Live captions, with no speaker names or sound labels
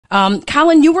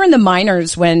Colin, you were in the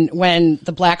minors when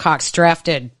the Blackhawks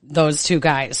drafted those two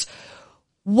guys.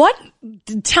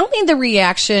 Tell me the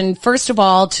reaction, first of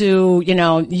all, to,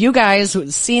 you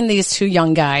guys seeing these two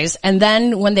young guys, and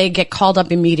then when they get called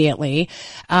up immediately,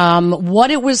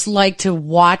 what it was like to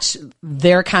watch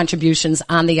their contributions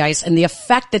on the ice and the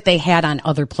effect that they had on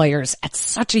other players at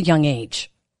such a young age.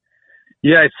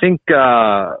 Yeah, I think,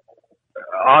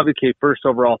 obviously first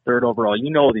overall, third overall,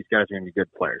 these guys are going to be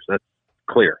good players. That's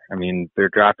clear. I mean, they're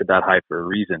drafted that high for a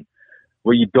reason.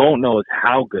 What you don't know is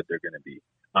how good they're going to be.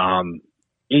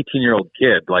 18-year-old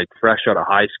kid, like fresh out of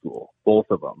high school, both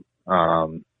of them.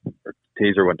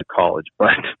 Taser went to college, but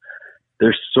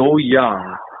they're so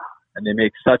young and they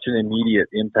make such an immediate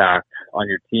impact on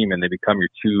your team, and they become your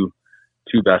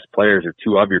two best players, or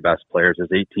two of your best players, as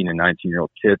 18 and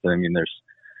 19-year-old kids. I mean, there's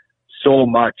so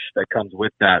much that comes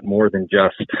with that, more than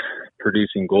just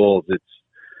producing goals. It's,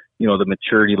 the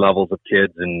maturity levels of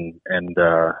kids, and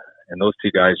those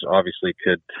two guys obviously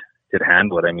could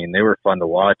handle it. I mean, they were fun to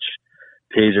watch.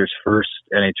 Taser's first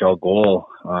NHL goal,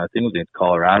 I think it was against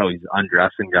Colorado. He's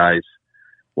undressing guys,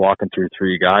 walking through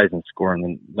three guys and scoring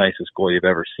the nicest goal you've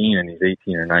ever seen, and he's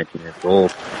 18 or 19 years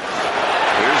old.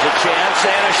 Here's a chance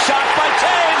and a shot by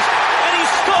Taves, and he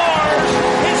scores!